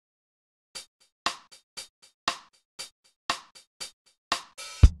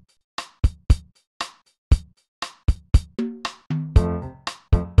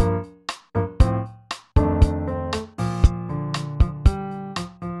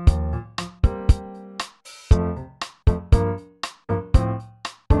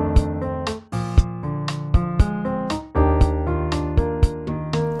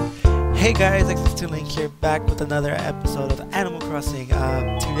Hey guys, Link here, back with another episode of Animal Crossing.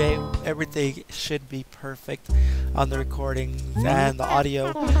 Today, everything should be perfect on the recordings and the audio.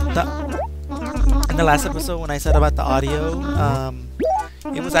 In the last episode, when I said about the audio,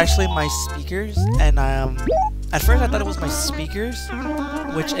 it was actually my speakers, and at first I thought it was my speakers,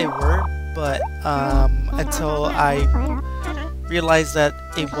 which it were, but until I realized that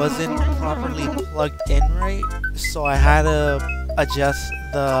it wasn't properly plugged in right, so I had to adjust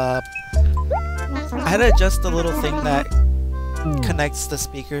the little thing that connects the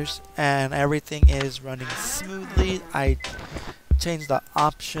speakers, and everything is running smoothly. I changed the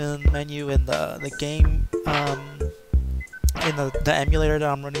option menu in the game, in the emulator that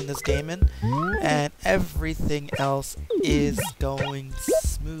I'm running this game in, and everything else is going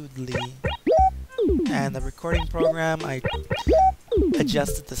smoothly. And the recording program, I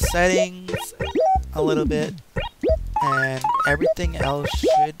adjusted the settings a little bit, and everything else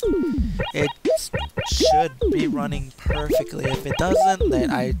should be running perfectly. If it doesn't,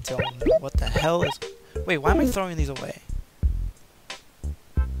 then I don't know what the hell is. Wait, why am I throwing these away?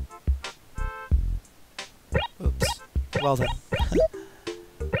 Oops. Well then.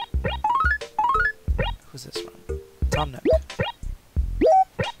 Who's this from? Tom Nook.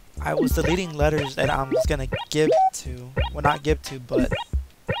 I was deleting letters that I was gonna give to. Well, not give to, but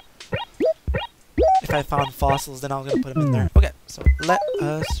if I found fossils, then I was gonna put them in there. Okay, so let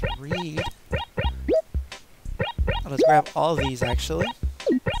us read. Let's grab all these actually.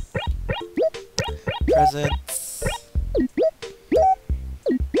 Presents.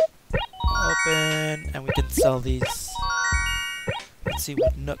 Open, and we can sell these. Let's see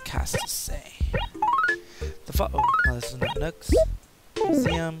what Nook has to say. Oh, no, this is not Nook's.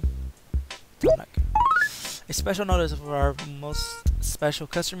 Museum. Tom Nook. A special notice for our most special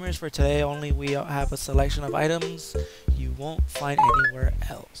customers. For today only, we have a selection of items you won't find anywhere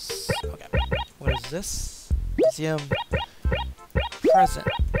else. Okay, what is this? Museum present.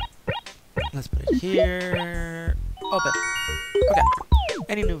 Let's put it here. Open. Okay.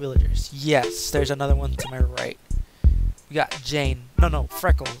 Any new villagers? Yes, there's another one to my right. We got Jane. No,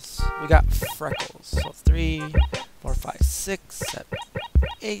 Freckles. We got Freckles. So 3, 4, 5, 6, 7,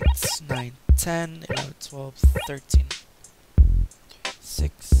 8, 9, 10, 11, 12, 13.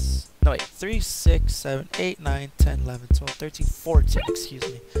 3, 6, 7, 8, 9, 10, 11, 12, 13, 14, excuse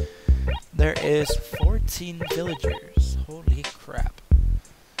me. There is 14 villagers. Holy crap.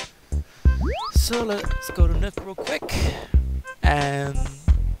 So let's go to Nook real quick and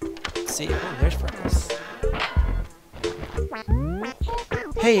see. Oh, there's Freckles.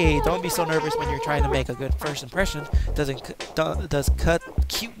 Hey, don't be so nervous when you're trying to make a good first impression. Does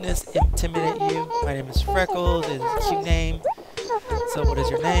cuteness intimidate you? My name is Freckles. It's a cute name. So what is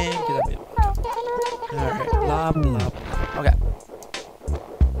your name? Alright, blah blah blah. Okay.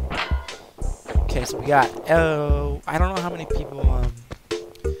 Okay, so we got, I don't know how many people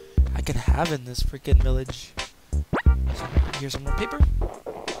I can have in this freaking village. So here's some more paper.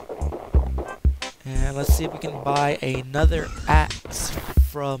 And let's see if we can buy another axe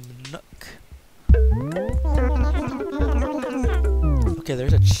from Nook. Okay,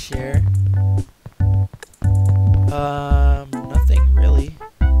 there's a chair. Nothing really.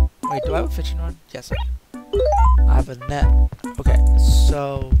 Wait, do I have a fishing rod? Yes, I do. I have a net. Okay,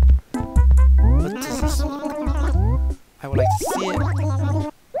 so what does this look like? I would like to see it.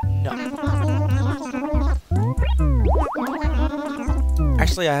 No.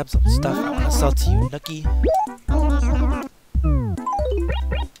 Actually, I have some stuff I want to sell to you, Nookie.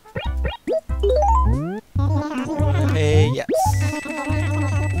 Hey, yes.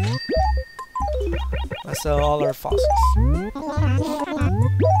 Let's sell all our fossils.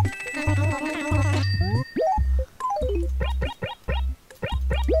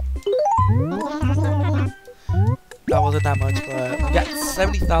 That wasn't that much, but we got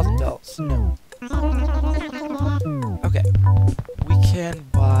 70,000 bells. No. Okay. We can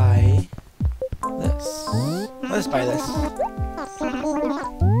buy this. Let's buy this.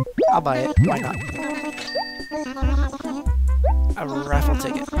 I'll buy it. Why not? A raffle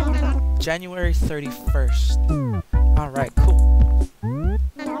ticket. January 31st. Alright, cool.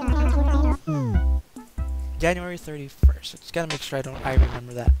 January 31st. Just gotta make sure I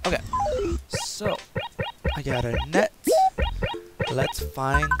remember that. Okay. So, I got a net. Let's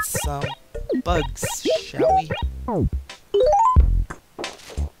find some bugs, shall we?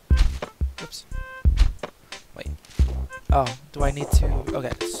 Oops. Wait. Oh, do I need to?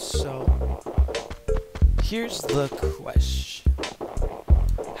 Okay, so here's the question.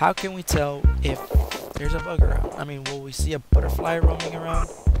 How can we tell if there's a bug around? I mean, will we see a butterfly roaming around?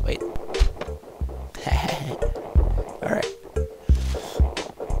 Wait. Alright.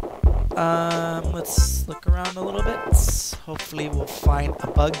 Let's look around a little bit. Hopefully we'll find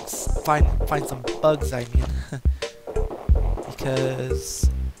find some bugs, I mean. Because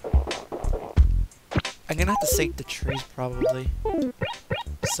I'm gonna have to save the trees probably.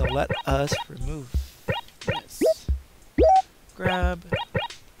 So let us remove this. Grab.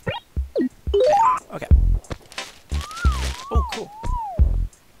 Bam. Okay. Oh, cool.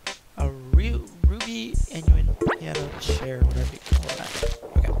 A ruby genuine piano chair, whatever you call that.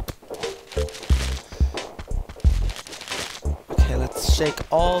 Okay, let's shake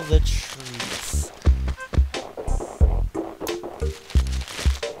all the trees.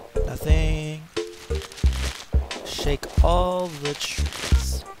 Nothing. Shake all the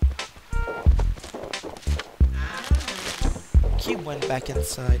trees. Key went back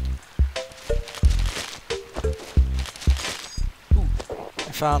inside. Ooh,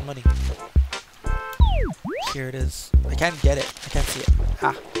 I found money. Here it is. I can't get it. I can't see it.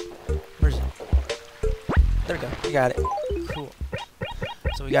 Ah. Where's it? There we go. We got it. Cool.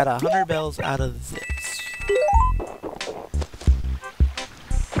 So we got 100 bells out of this.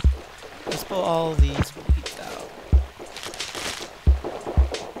 Let's pull all these weeds out.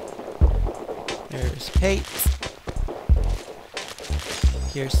 There's Pate.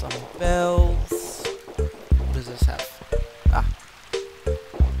 Here's some bells. What does this have? Ah.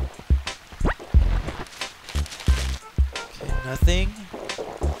 Okay, nothing.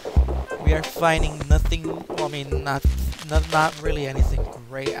 We are finding nothing. Well, I mean, not really anything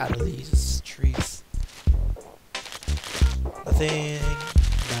great out of these trees. Nothing.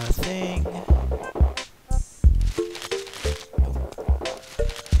 Nothing.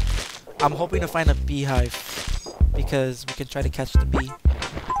 I'm hoping to find a beehive because we can try to catch the bee.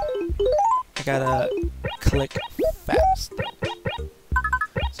 I gotta click fast.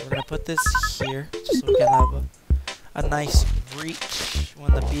 So we're gonna put this here just so we can have a nice reach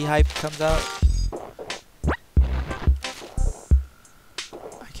when the beehive comes out.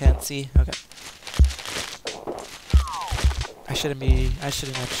 I can't see. Okay. I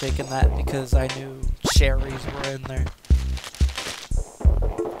shouldn't have shaken that because I knew cherries were in there.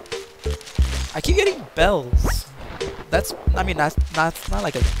 I keep getting bells. That's not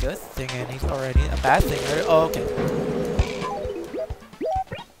like a good thing or a bad thing. Oh, okay.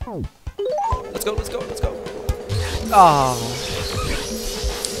 Let's go. Oh.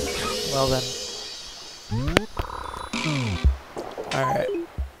 Well then. Alright.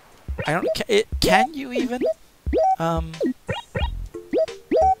 I don't. Can you even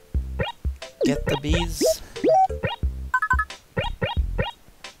get the bees?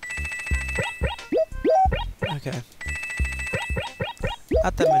 Okay.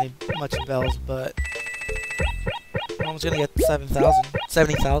 Not that much bells, but we're almost gonna get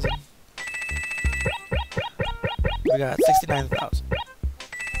 70,000. We got 69,000.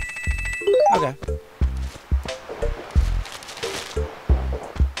 Okay.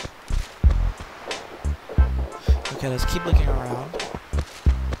 Okay, let's keep looking around.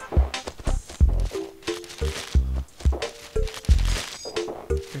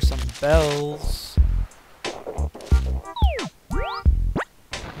 There's some bells.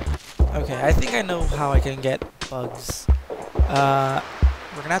 Okay, I think I know how I can get bugs.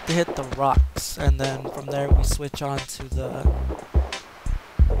 We're gonna have to hit the rocks, and then from there we switch on to the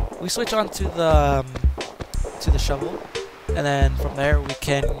shovel, and then from there we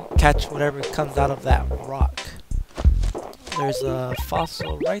can catch whatever comes out of that rock. There's a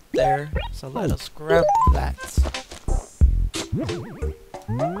fossil right there, so let us grab that.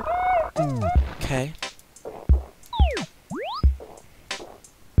 Okay.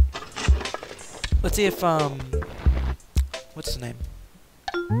 Let's see if what's his name?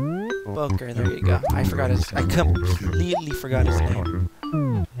 Booker, there you go. I completely forgot his name.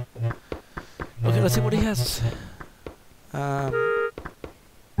 Okay, let's see what he has.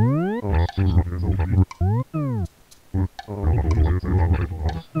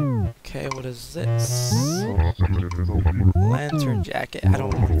 Okay, what is this? Lantern jacket. I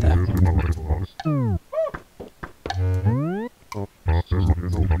don't want that.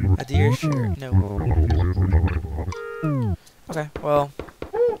 A deer shirt. No. Okay, well.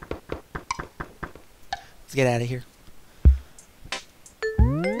 Let's get out of here.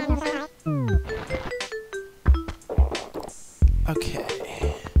 Okay.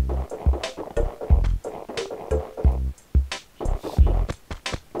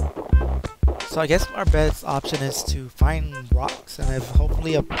 So I guess our best option is to find rocks and if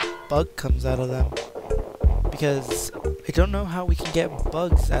hopefully a bug comes out of them. Because I don't know how we can get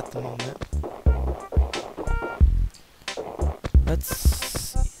bugs at the moment. Let's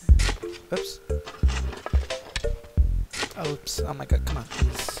see. Oops. Oops. Oh my god, come on,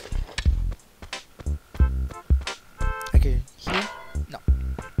 please.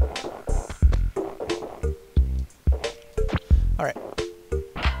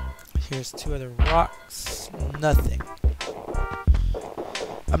 Here's 2 other rocks. Nothing.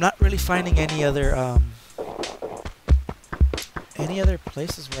 I'm not really finding any other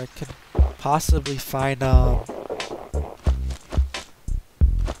places where I could possibly find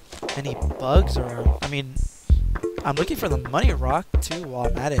any bugs around. I mean, I'm looking for the money rock too while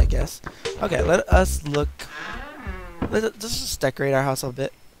I'm at it, I guess. Okay, let us look. Let's just decorate our house a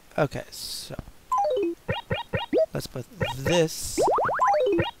bit. Okay, so let's put this,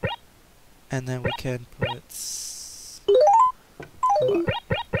 and then we can put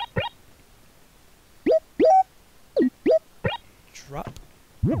drop.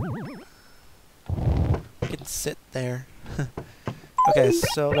 We can sit there. Okay,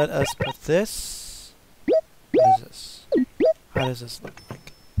 so let us put this. What is this? How does this look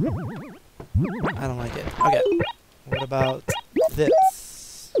like? I don't like it. Okay, what about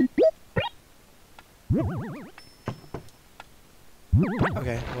this?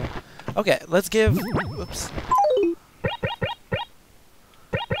 Okay, well, okay, let's give, whoops.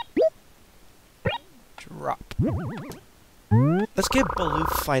 Drop. Let's give Baloo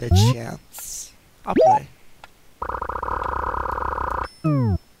Fight a chance. I'll play.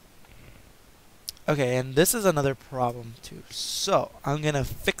 Okay, and this is another problem too. So, I'm gonna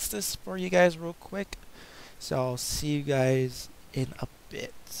fix this for you guys real quick. So, I'll see you guys in a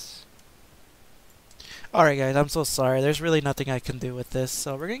bit. Alright guys, I'm so sorry. There's really nothing I can do with this.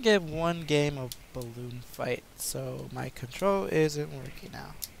 So, we're gonna get 1 game of Balloon Fight. So, my control isn't working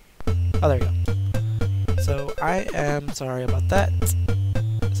now. Oh, there we go. So, I am sorry about that.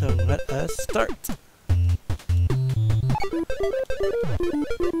 So, let us start.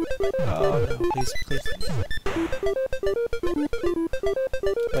 Oh no, please, please.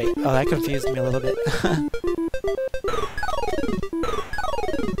 Wait, oh, that confused me a little bit.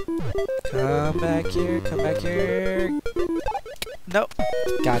 Come back here, come back here. Nope,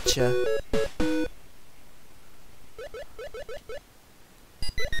 gotcha.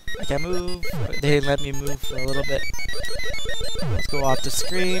 I can't move. They didn't let me move for a little bit. Let's go off the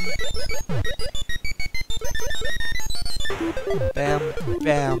screen. Bam,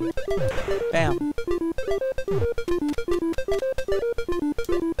 bam, bam.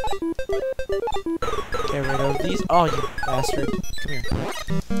 Get rid of these. Oh, you bastard. Come here.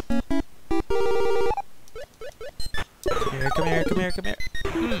 Come here, come here, come here, come here.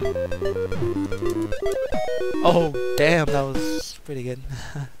 Oh, damn, that was pretty good.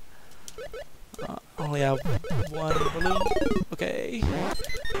 Only have 1 balloon. Okay.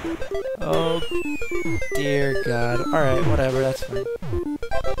 Oh, dear God. Alright, whatever, that's fine.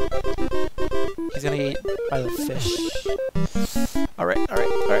 He's gonna get eaten by the fish. Alright,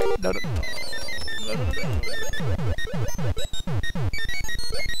 alright, alright. No, no, no. No, no, no.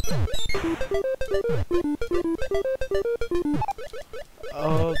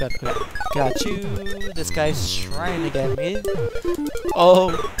 Oh, God. Got you. This guy's trying to get me.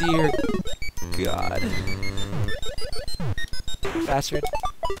 Oh, dear God. Bastard.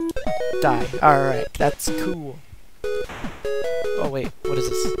 Die. Alright, that's cool. Oh wait, what is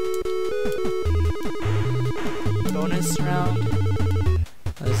this? Bonus round?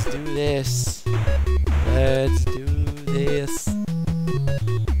 Let's do this. Let's do this.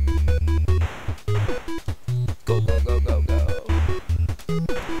 Go, go, go, go, go.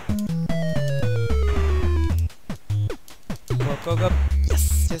 Go, go, go.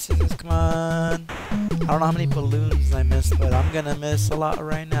 Yes, yes, yes, yes, come on. I don't know how many balloons I missed, but I'm gonna miss a lot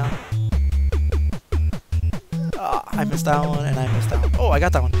right now. Oh, I missed that one, and I missed that one. Oh, I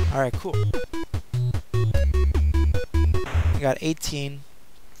got that one. Alright, cool. I got 18,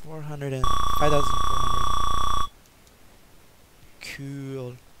 400, and 5,400.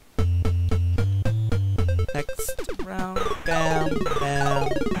 Cool. Next round. Bam, bam,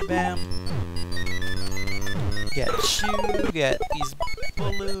 bam. Get you, get these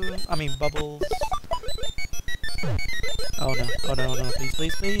bubbles. Oh no, oh no, no, please,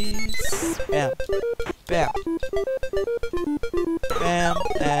 please, please. Bam, bam, bam,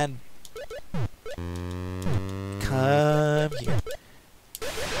 and come here.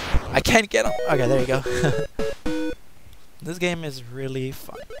 I can't get him. Okay, there you go. This game is really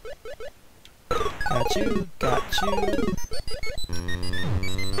fun. Got you, got you.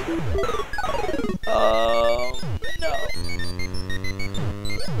 Oh no.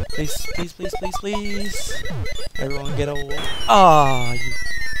 Please, please, please, please, please. Everyone get away. Ah, you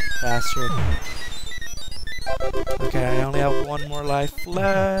bastard. Okay, I only have 1 more life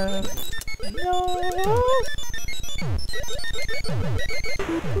left. No.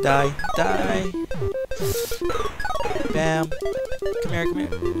 Die, die. Bam. Come here, come here.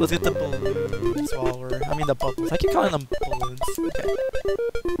 Let's get the balloons while I mean the bubbles. I keep calling them balloons. Okay.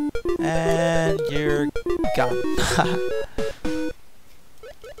 And you're gone.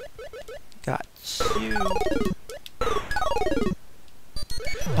 Got you.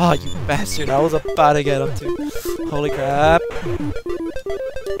 Oh, you bastard. I was about to get him too. Holy crap.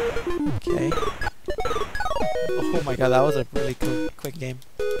 Okay. Oh my god, that was a really quick game.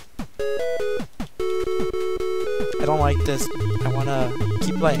 I don't like this. I wanna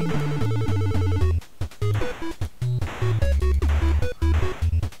keep playing.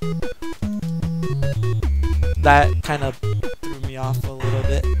 That kind of threw me off a little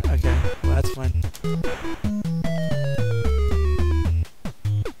bit. Okay, well that's fine.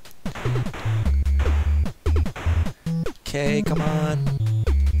 Okay, come on.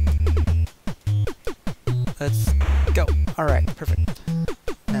 Let's go. Alright, perfect.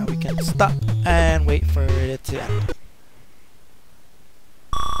 Now we can stop and wait for it to end.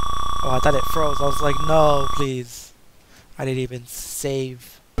 Oh, I thought it froze. I was like, no, please. I didn't even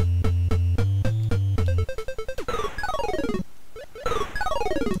save.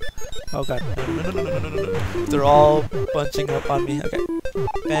 Oh god. No. They're all bunching up on me. Okay.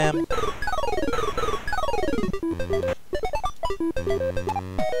 Bam.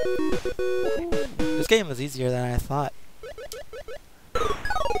 This game was easier than I thought.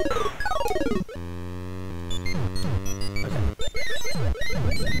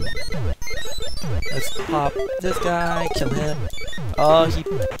 Let's pop this guy, kill him. Oh, he...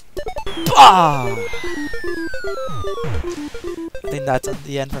 Ah! I think that's at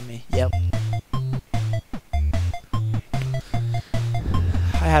the end for me. Yep.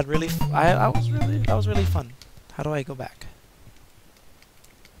 That was really fun. How do I go back?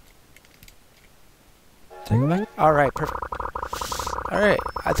 Did I go back? Alright, perfect. Alright,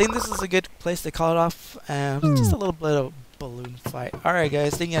 I think this is a good place to call it off. Just a little bit of balloon fight. Alright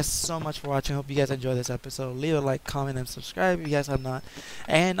guys, thank you guys so much for watching. Hope you guys enjoyed this episode. Leave a like, comment, and subscribe if you guys have not.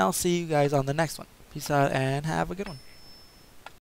 And I'll see you guys on the next one. Peace out and have a good one.